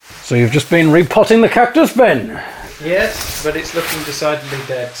So you've just been repotting the cactus, Ben? Yes, but it's looking decidedly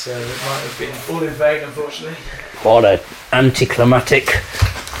dead, so it might have been all in vain, unfortunately. What an anticlimactic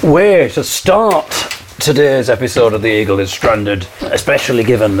way to start today's episode of The Eagle is Stranded, especially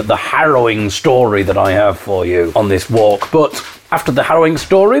given the harrowing story that I have for you on this walk. But after the harrowing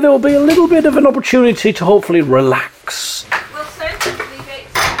story, there will be a little bit of an opportunity to hopefully relax. Wilson, leave it.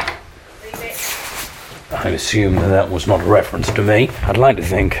 I assume that was not a reference to me. I'd like to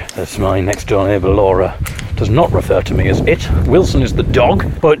think that my next door neighbour Laura does not refer to me as it. Wilson is the dog.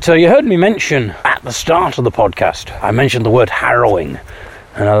 But you heard me mention at the start of the podcast, I mentioned the word harrowing.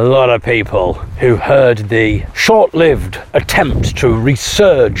 And a lot of people who heard the short-lived attempt to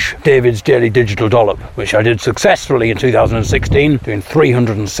resurge David's Daily Digital Dollop, which I did successfully in 2016, doing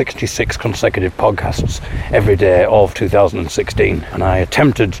 366 consecutive podcasts every day of 2016. And I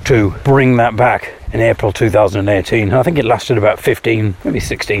attempted to bring that back in April 2018. I think it lasted about 15, maybe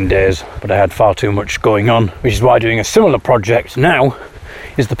 16 days, but I had far too much going on, which is why doing a similar project now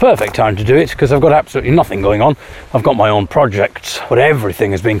is the perfect time to do it, because I've got absolutely nothing going on. I've got my own projects, but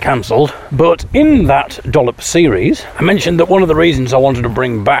everything has been cancelled. But in that Dollop series, I mentioned that one of the reasons I wanted to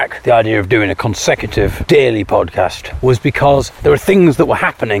bring back the idea of doing a consecutive daily podcast was because there were things that were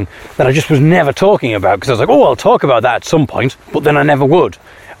happening that I just was never talking about, because I was like, oh, I'll talk about that at some point, but then I never would.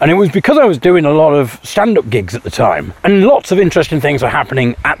 And it was because I was doing a lot of stand-up gigs at the time, and lots of interesting things were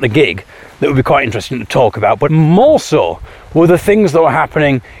happening at the gig that would be quite interesting to talk about, but more so were the things that were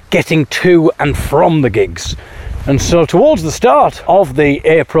happening getting to and from the gigs. And so towards the start of the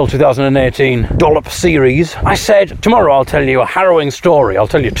April 2018 Dollop series, I said, tomorrow I'll tell you a harrowing story. I'll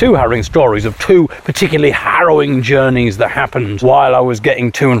tell you two harrowing stories of two particularly harrowing journeys that happened while I was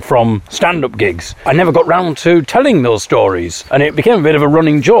getting to and from stand-up gigs. I never got round to telling those stories, and it became a bit of a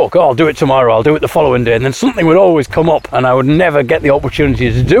running joke. Oh, I'll do it tomorrow, I'll do it the following day, and then something would always come up and I would never get the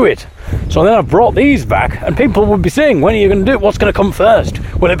opportunity to do it. So then I brought these back, and people would be saying, when are you going to do it? What's going to come first?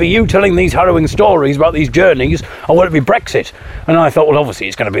 Will it be you telling these harrowing stories about these journeys, or will it be Brexit? And I thought, well, obviously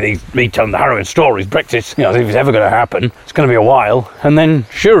it's going to be me telling the harrowing stories. Brexit, if it's ever going to happen, it's going to be a while. And then,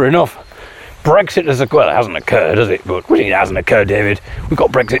 sure enough, Brexit has occurred. Well, it hasn't occurred, has it? But it hasn't occurred, David. We've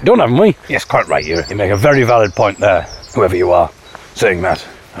got Brexit done, haven't we? Yes, quite right, you make a very valid point there, whoever you are, saying that.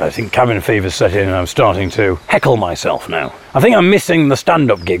 I think cabin fever's set in and I'm starting to heckle myself now. I think I'm missing the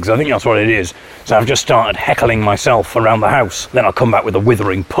stand-up gigs. I think that's what it is. So I've just started heckling myself around the house. Then I'll come back with a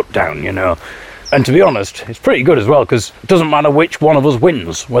withering put-down, And to be honest, it's pretty good as well, because it doesn't matter which one of us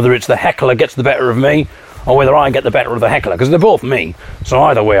wins, whether it's the heckler gets the better of me or whether I get the better of the heckler, because they're both me. So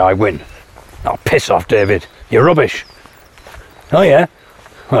either way I win. Oh, piss off, David. You're rubbish. Oh, yeah?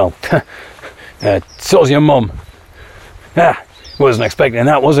 Well, so's your mum. Ah. Wasn't expecting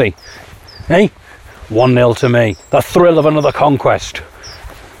that, was he? Hey? 1-0 to me. The thrill of another conquest.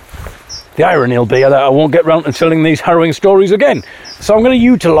 The irony will be that I won't get round to telling these harrowing stories again. So I'm going to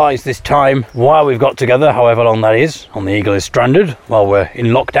utilise this time while we've got together, however long that is, on The Eagle is Stranded, while we're in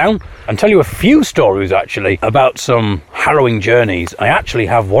lockdown, and tell you a few stories actually about some harrowing journeys. I actually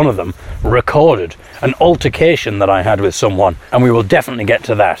have one of them recorded, an altercation that I had with someone, and we will definitely get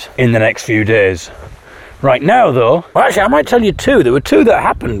to that in the next few days. Right now, though, well, actually, I might tell you two. There were two that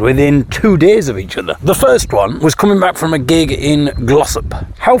happened within 2 days of each other. The first one was coming back from a gig in Glossop.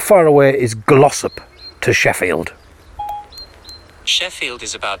 How far away is Glossop to Sheffield? Sheffield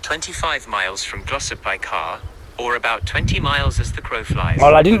is about 25 miles from Glossop by car, or about 20 miles as the crow flies.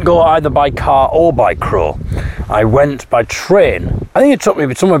 Well, I didn't go either by car or by crow. I went by train. I think it took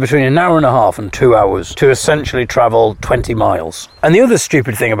me somewhere between an hour and a half and 2 hours to essentially travel 20 miles. And the other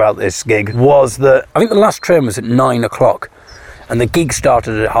stupid thing about this gig was that I think the last train was at 9 o'clock and the gig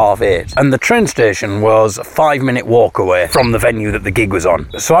started at 8:30. And the train station was a 5-minute walk away from the venue that the gig was on.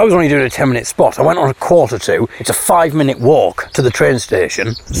 So I was only doing a 10-minute spot. I went on a 1:45. It's a 5-minute walk to the train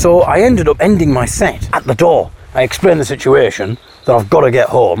station. So I ended up ending my set at the door. I explained the situation, that I've got to get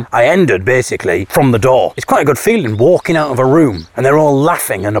home. I ended basically from the door. It's quite a good feeling walking out of a room and they're all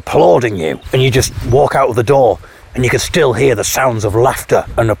laughing and applauding you, and you just walk out of the door and you can still hear the sounds of laughter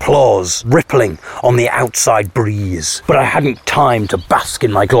and applause rippling on the outside breeze. But I hadn't time to bask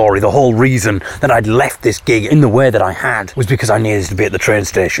in my glory. The whole reason that I'd left this gig in the way that I had was because I needed to be at the train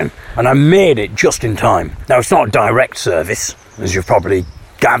station, and I made it just in time. Now, it's not a direct service, as you've probably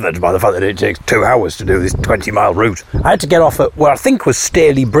gathered by the fact that it takes 2 hours to do this 20-mile route. I had to get off at where I think was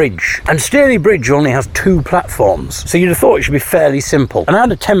Staley Bridge, and Staley Bridge only has 2 platforms, so you'd have thought it should be fairly simple. And I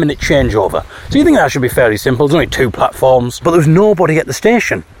had a 10-minute changeover, so you think that should be fairly simple. There's only 2 platforms, but there was nobody at the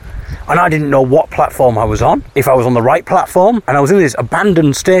station, and I didn't know what platform I was on, if I was on the right platform, and I was in this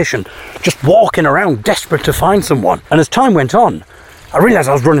abandoned station, just walking around desperate to find someone. And as time went on, I realised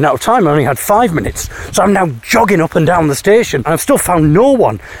I was running out of time. I only had 5 minutes. So I'm now jogging up and down the station, and I've still found no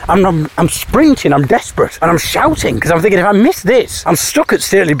one. I'm sprinting, I'm desperate, and I'm shouting, because I'm thinking, if I miss this, I'm stuck at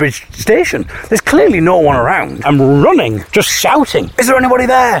Stately Bridge Station. There's clearly no one around. I'm running, just shouting. Is there anybody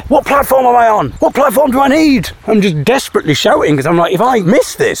there? What platform am I on? What platform do I need? I'm just desperately shouting, because I'm like, if I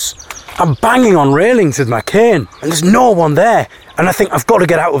miss this, I'm banging on railings with my cane, and there's no one there. And I think I've got to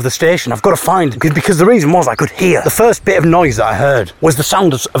get out of the station. I've got to find, because the reason was I could hear. The first bit of noise that I heard was the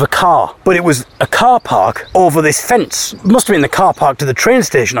sound of a car, but it was a car park over this fence. It must have been the car park to the train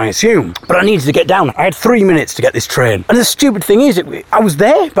station, I assume. But I needed to get down. I had 3 minutes to get this train. And the stupid thing is, I was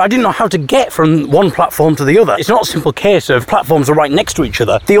there, but I didn't know how to get from one platform to the other. It's not a simple case of platforms are right next to each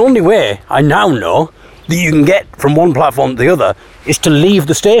other. The only way I now know that you can get from one platform to the other is to leave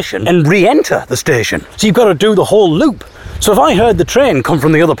the station and re-enter the station. So you've got to do the whole loop. So if I heard the train come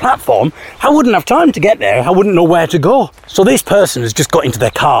from the other platform, I wouldn't have time to get there. I wouldn't know where to go. So this person has just got into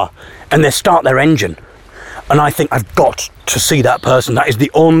their car and they start their engine. And I think I've got to see that person.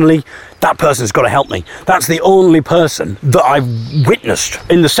 That person's got to help me. That's the only person that I've witnessed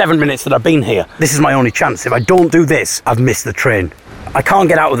in the 7 minutes that I've been here. This is my only chance. If I don't do this, I've missed the train. I can't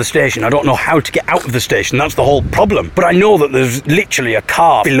get out of the station. I don't know how to get out of the station. That's the whole problem. But I know that there's literally a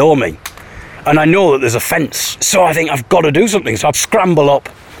car below me. And I know that there's a fence. So I think I've got to do something. So I scramble up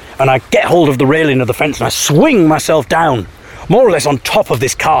and I get hold of the railing of the fence and I swing myself down, more or less on top of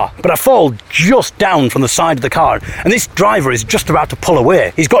this car. But I fall just down from the side of the car. And this driver is just about to pull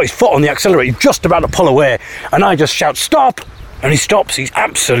away. He's got his foot on the accelerator. He's just about to pull away. And I just shout, "Stop!" And he stops. He's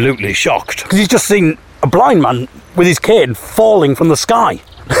absolutely shocked, because he's just seen a blind man with his cane falling from the sky.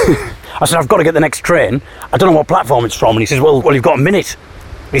 I said, "I've got to get the next train. I don't know what platform it's from." And he says, well, you've got a minute.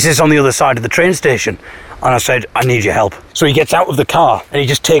 He says, "It's on the other side of the train station." And I said, "I need your help." So he gets out of the car and he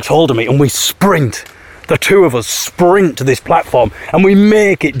just takes hold of me and we sprint. The two of us sprint to this platform and we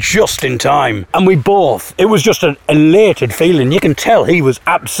make it just in time. And it was just an elated feeling. You can tell he was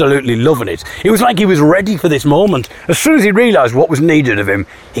absolutely loving it. It was like he was ready for this moment. As soon as he realised what was needed of him,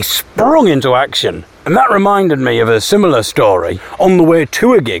 he sprung into action. And that reminded me of a similar story on the way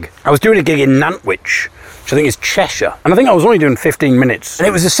to a gig. I was doing a gig in Nantwich, which I think is Cheshire. And I think I was only doing 15 minutes. And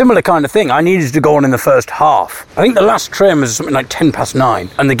it was a similar kind of thing. I needed to go on in the first half. I think the last train was something like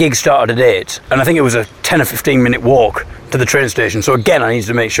 9:10. And the gig started at 8. And I think it was a 10 or 15 minute walk to the train station. So again, I needed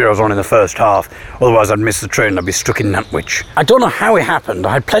to make sure I was on in the first half. Otherwise, I'd miss the train and I'd be stuck in Nantwich. I don't know how it happened.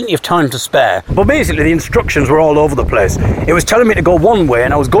 I had plenty of time to spare. But basically, the instructions were all over the place. It was telling me to go one way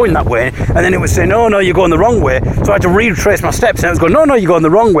and I was going that way. And then it was saying, no, you're going the wrong way. So I had to retrace my steps. And it was going, no, you're going the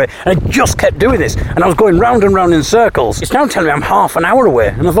wrong way. And I just kept doing this. And I was going round and round in circles. It's now telling me I'm half an hour away.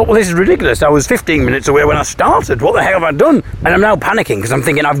 And I thought, well, this is ridiculous. I was 15 minutes away when I started. What the hell have I done? And I'm now panicking because I'm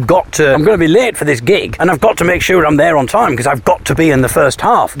thinking I'm going to be late for this gig. And I've got to make sure I'm there on time because I've got to be in the first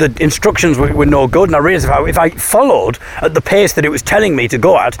half. The instructions were no good. And I realised if I followed at the pace that it was telling me to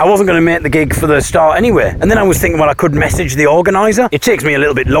go at, I wasn't going to make the gig for the start anyway. And then I was thinking, well, I could message the organiser. It takes me a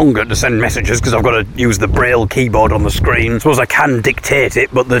little bit longer to send messages because I've got to use the Braille keyboard on the screen. I suppose I can dictate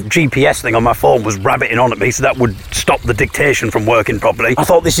it, but the GPS thing on my phone was rabbiting on at me, so that would stop the dictation from working properly. I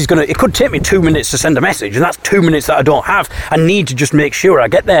thought it could take me 2 minutes to send a message, and that's 2 minutes that I don't have. I need to just make sure I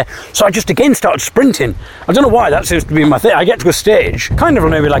get there. So I just again started sprinting. I don't know why, that seems to be my thing. I get to a stage, kind of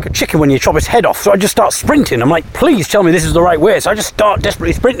maybe like a chicken when you chop its head off, so I just start sprinting. I'm like, please tell me this is the right way. So I just start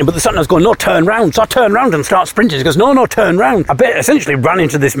desperately sprinting, but the sat nav's going, no, turn round. So I turn round and start sprinting. He goes, no, turn round. I essentially ran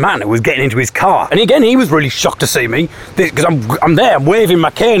into this man who was getting into his car. And again, he was really shocked to see me, because I'm there, I'm waving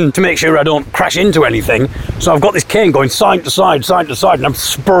my cane to make sure I don't crash into anything. So I've got this cane going side to side, and I'm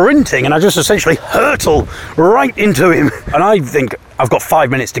sprinting, and I just essentially hurtle right into him. And I think I've got 5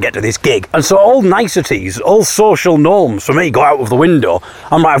 minutes to get to this gig. And so all niceties, all social norms for me go out of the window.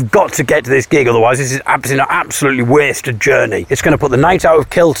 I'm like, I've got to get to this gig, otherwise this is an absolutely wasted journey. It's going to put the night out of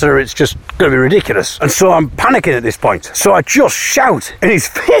kilter. It's just going to be ridiculous. And so I'm panicking at this point. So I just shout in his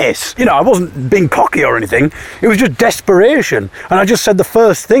face. I wasn't being cocky or anything. It was just desperation. And I just said the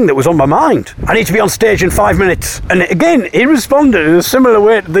first thing that was on my mind. I need to be on stage in 5 minutes. And again, he responded in a similar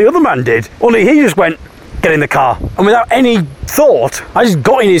way to the other man did. Only he just went, get in the car. And without any thought, I just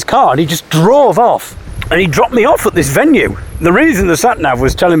got in his car and he just drove off. And he dropped me off at this venue. The reason the sat-nav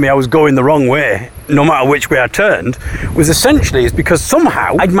was telling me I was going the wrong way, no matter which way I turned, was essentially because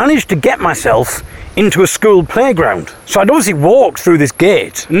somehow I'd managed to get myself into a school playground. So I'd obviously walked through this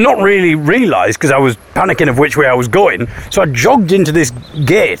gate, not really realised because I was panicking of which way I was going. So I jogged into this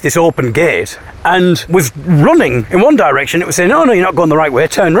gate, this open gate, and was running in one direction. It was saying, no, you're not going the right way,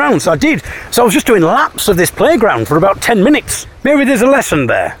 turn round. So I did. So I was just doing laps of this playground for about 10 minutes. Maybe there's a lesson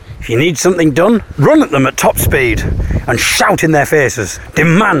there. If you need something done, run at them at top speed and shout in their faces.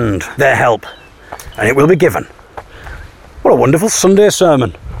 Demand their help, and it will be given. What a wonderful Sunday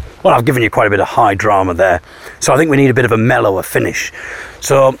sermon. Well, I've given you quite a bit of high drama there, so I think we need a bit of a mellower finish.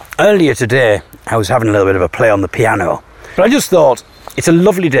 So earlier today, I was having a little bit of a play on the piano, but I just thought, it's a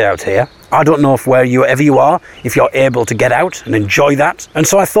lovely day out here. I don't know if wherever you are, if you're able to get out and enjoy that. And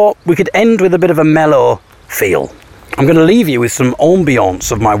so I thought we could end with a bit of a mellow feel. I'm going to leave you with some ambience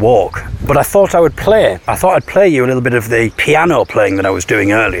of my walk, but I thought I'd play you a little bit of the piano playing that I was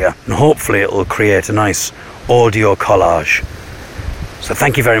doing earlier, and hopefully it will create a nice audio collage. So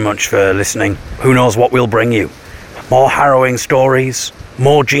thank you very much for listening. Who knows what we'll bring you? More harrowing stories,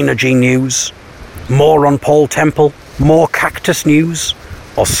 more Gina G news, more on Paul Temple, more cactus news,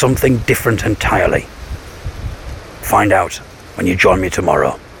 or something different entirely. Find out when you join me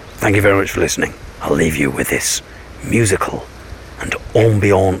tomorrow. Thank you very much for listening. I'll leave you with this musical and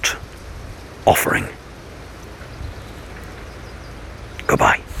ambient offering.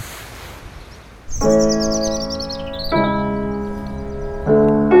 Goodbye.